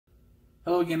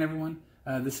Hello again, everyone.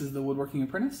 This is the Woodworking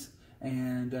Apprentice,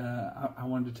 and I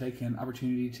wanted to take an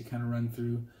opportunity to kind of run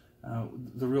through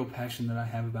the real passion that I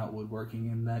have about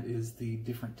woodworking, and that is the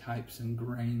different types and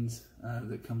grains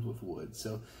that comes with wood.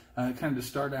 So kind of to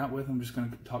start out with, I'm just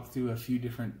going to talk through a few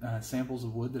different samples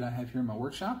of wood that I have here in my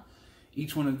workshop.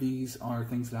 Each one of these are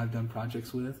things that I've done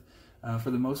projects with. For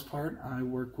the most part, I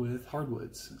work with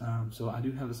hardwoods. So I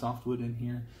do have a softwood in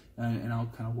here, and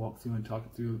I'll kind of walk through and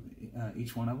talk through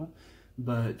each one of them.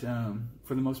 But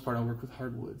for the most part, I work with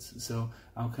hardwoods, so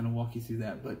I'll kind of walk you through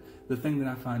that. But the thing that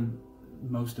I find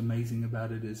most amazing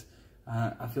about it is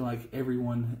I feel like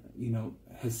everyone,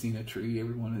 has seen a tree.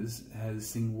 Everyone has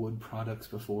seen wood products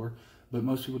before, but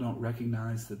most people don't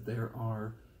recognize that there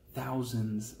are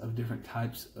thousands of different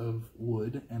types of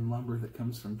wood and lumber that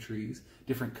comes from trees,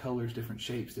 different colors, different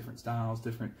shapes, different styles,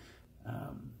 different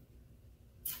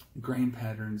grain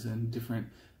patterns, and different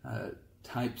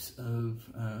types of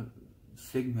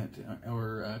pigment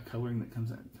or coloring that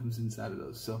comes inside of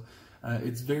those. So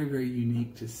it's very, very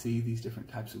unique to see these different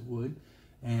types of wood,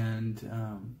 and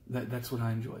that's what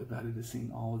I enjoy about it, is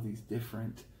seeing all of these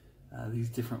different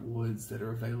woods that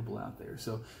are available out there.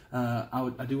 So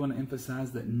I do want to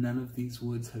emphasize that none of these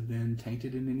woods have been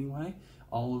tainted in any way.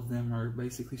 All of them are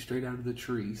basically straight out of the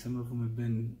tree. Some of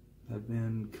them have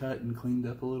been cut and cleaned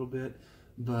up a little bit,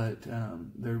 but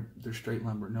they're straight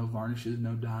lumber. No varnishes,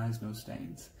 no dyes, no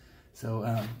stains. So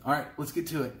all right, let's get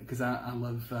to it, because I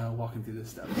love walking through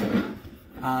this stuff. So,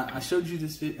 I showed you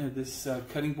this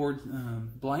cutting board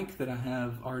blank that I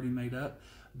have already made up,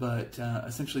 but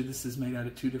essentially this is made out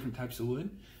of two different types of wood.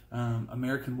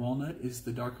 American walnut is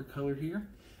the darker color here,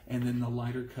 and then the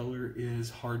lighter color is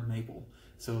hard maple.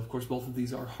 So of course both of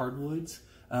these are hardwoods,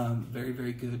 very,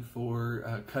 very good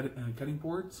for cutting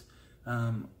boards.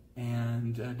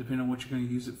 And depending on what you're going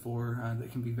to use it for, they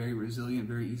can be very resilient,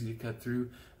 very easy to cut through.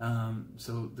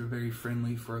 So they're very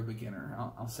friendly for a beginner,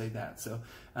 I'll say that. So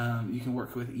you can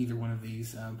work with either one of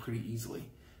these pretty easily.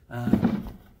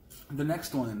 The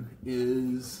next one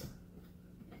is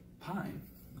pine.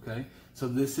 Okay, so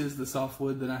this is the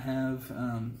softwood that I have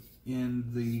in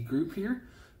the group here,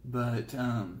 but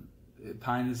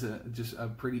pine is just a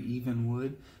pretty even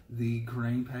wood. The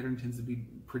grain pattern tends to be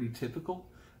pretty typical.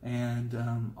 And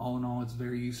all in all, it's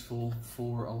very useful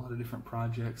for a lot of different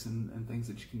projects and things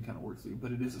that you can kind of work through.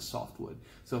 But it is a softwood,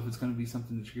 so if it's going to be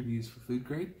something that you're going to use for food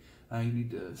grade, you need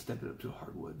to step it up to a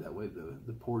hardwood. That way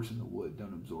the pores in the wood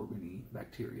don't absorb any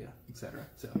bacteria, etc.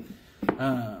 So,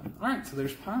 all right, so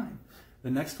there's pine. The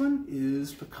next one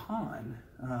is pecan.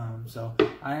 So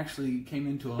I actually came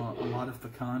into a lot of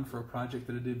pecan for a project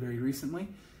that I did very recently.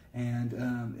 And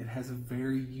it has a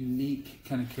very unique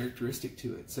kind of characteristic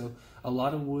to it. So a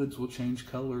lot of woods will change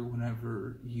color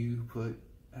whenever you put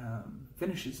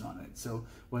finishes on it. So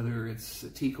whether it's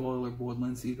teak oil or boiled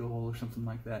linseed oil or something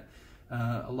like that,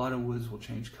 a lot of woods will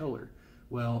change color.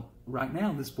 Well, right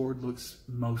now this board looks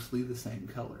mostly the same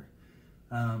color.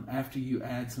 After you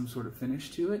add some sort of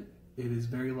finish to it, it is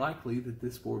very likely that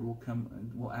this board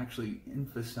will actually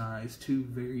emphasize two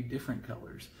very different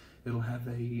colors. It'll have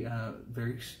a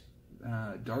very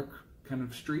dark kind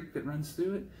of streak that runs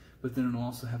through it, but then it'll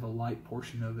also have a light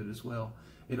portion of it as well.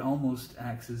 It almost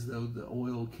acts as though the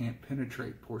oil can't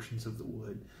penetrate portions of the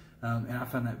wood, and I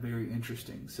find that very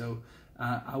interesting. So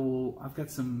I've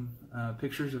got some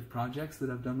pictures of projects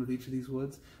that I've done with each of these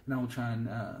woods, and I will try and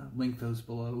link those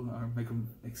below or make them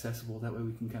accessible. That way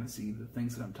we can kind of see the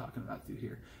things that I'm talking about through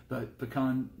here. But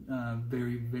pecan,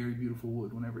 very, very beautiful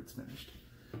wood whenever it's finished.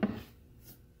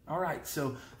 All right,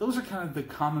 so those are kind of the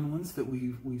common ones that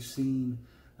we've seen.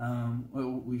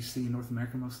 We see in North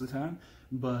America most of the time,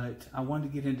 but I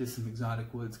wanted to get into some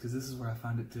exotic woods, because this is where I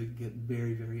find it to get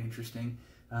very, very interesting.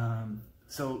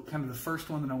 So kind of the first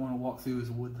one that I want to walk through is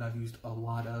a wood that I've used a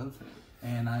lot of,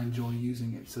 and I enjoy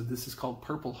using it. So this is called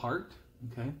Purple Heart,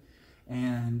 okay?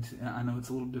 And I know it's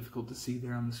a little difficult to see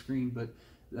there on the screen, but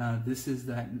this is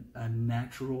a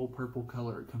natural purple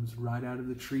color. It comes right out of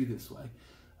the tree this way.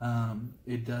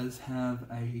 It does have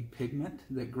a pigment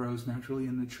that grows naturally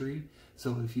in the tree,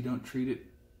 so if you don't treat it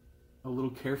a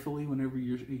little carefully whenever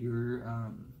you're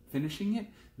finishing it,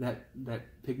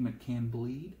 that pigment can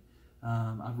bleed.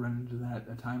 I've run into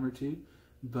that a time or two,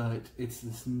 but it's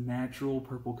this natural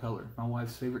purple color. My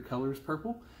wife's favorite color is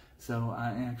purple, so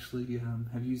I actually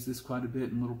have used this quite a bit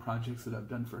in little projects that I've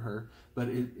done for her. But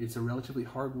it's a relatively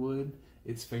hard wood.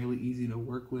 It's fairly easy to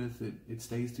work with. It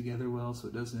stays together well, so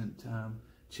it doesn't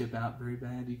chip out very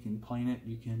bad. You can plane it,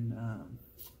 you can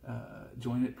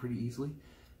join it pretty easily,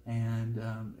 and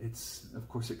of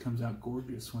course it comes out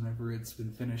gorgeous whenever it's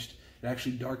been finished. It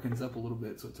actually darkens up a little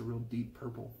bit, so it's a real deep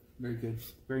purple. Very good,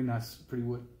 very nice, pretty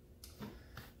wood.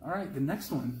 All right, the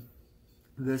next one.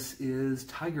 This is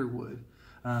tiger wood.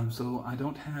 So I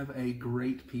don't have a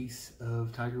great piece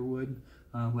of tiger wood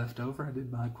left over. I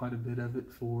did buy quite a bit of it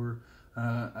for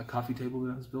a coffee table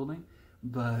that I was building.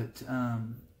 But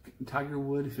tiger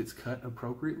wood, if it's cut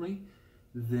appropriately,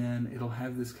 then it'll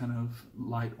have this kind of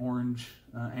light orange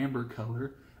amber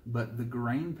color, but the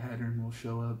grain pattern will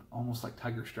show up almost like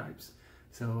tiger stripes.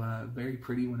 So very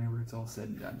pretty whenever it's all said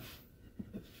and done.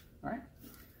 All right.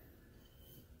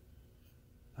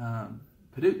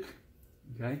 Padauk.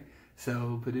 Okay,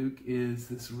 so Padauk is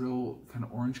this real kind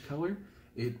of orange color.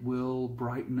 It will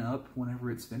brighten up whenever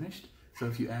it's finished. So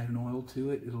if you add an oil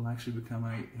to it, it'll actually become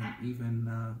an even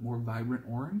more vibrant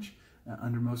orange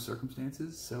under most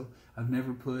circumstances. So I've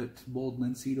never put boiled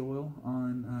linseed oil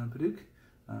on Padauk,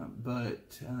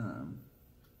 but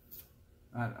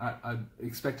I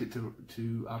expect it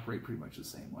to operate pretty much the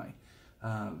same way.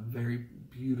 Very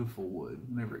beautiful wood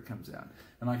whenever it comes out,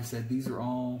 and like I said, these are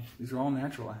all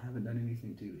natural. I haven't done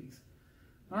anything to these.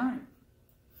 All right,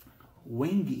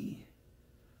 wingy.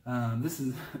 This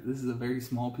is a very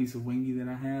small piece of wingy that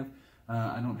I have.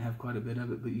 I don't have quite a bit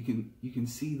of it, but you can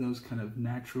see those kind of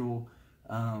natural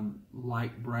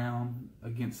light brown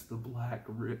against the black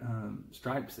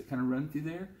stripes that kind of run through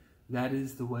there. That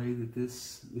is the way that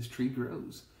this tree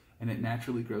grows, and it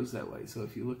naturally grows that way. So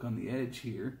if you look on the edge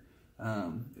here,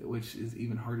 which is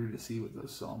even harder to see with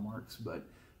those saw marks, but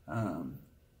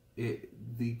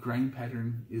the grain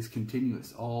pattern is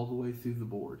continuous all the way through the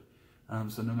board.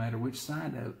 So no matter which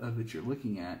side of it you're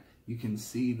looking at, you can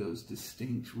see those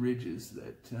distinct ridges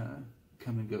that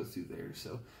come and go through there.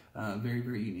 So very,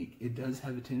 very unique. It does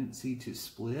have a tendency to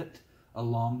split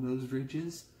along those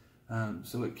ridges,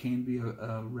 so it can be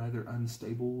a rather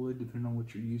unstable wood depending on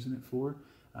what you're using it for.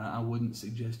 I wouldn't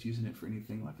suggest using it for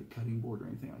anything like a cutting board or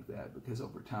anything like that, because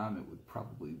over time it would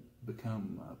probably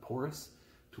become porous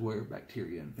to where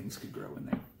bacteria and things could grow in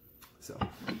there. So,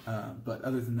 but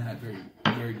other than that, very,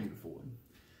 very beautiful wood.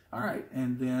 All right,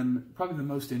 and then probably the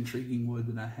most intriguing wood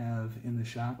that I have in the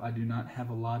shop. I do not have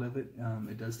a lot of it.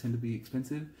 It does tend to be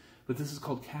expensive, but this is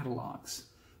called Catalox.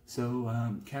 So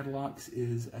Catalox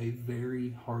is a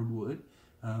very hard wood.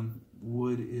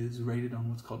 Wood is rated on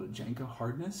what's called a Janka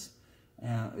hardness.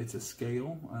 It's a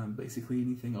scale. Basically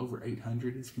anything over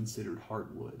 800 is considered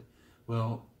hardwood.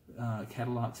 Well,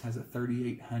 Catalox has a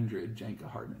 3800 Janka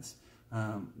hardness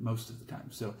most of the time.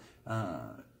 So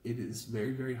it is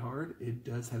very, very hard. It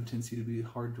does have a tendency to be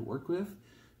hard to work with,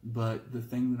 but the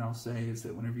thing that I'll say is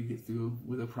that whenever you get through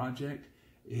with a project,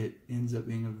 it ends up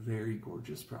being a very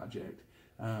gorgeous project.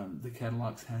 The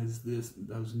Catalox has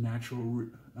those natural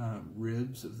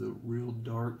ribs of the real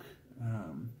dark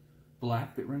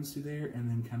black that runs through there, and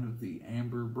then kind of the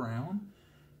amber brown.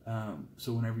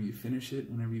 So whenever you finish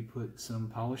it, whenever you put some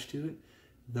polish to it,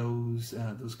 those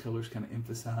colors kind of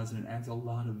emphasize, and it adds a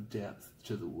lot of depth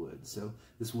to the wood. So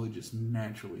this wood just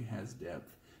naturally has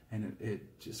depth, and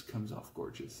it just comes off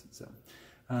gorgeous. So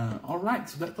all right,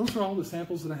 so those are all the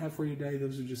samples that I have for you today.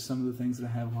 Those are just some of the things that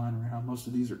I have lying around. Most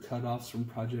of these are cut-offs from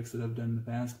projects that I've done in the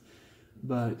past.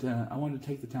 But I wanted to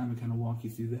take the time to kind of walk you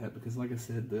through that, because like I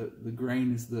said, the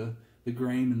grain is the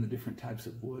grain and the different types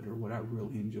of wood are what I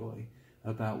really enjoy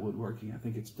about woodworking. I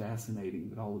think it's fascinating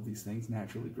that all of these things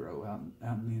naturally grow out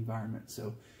in the environment.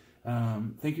 So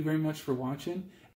thank you very much for watching.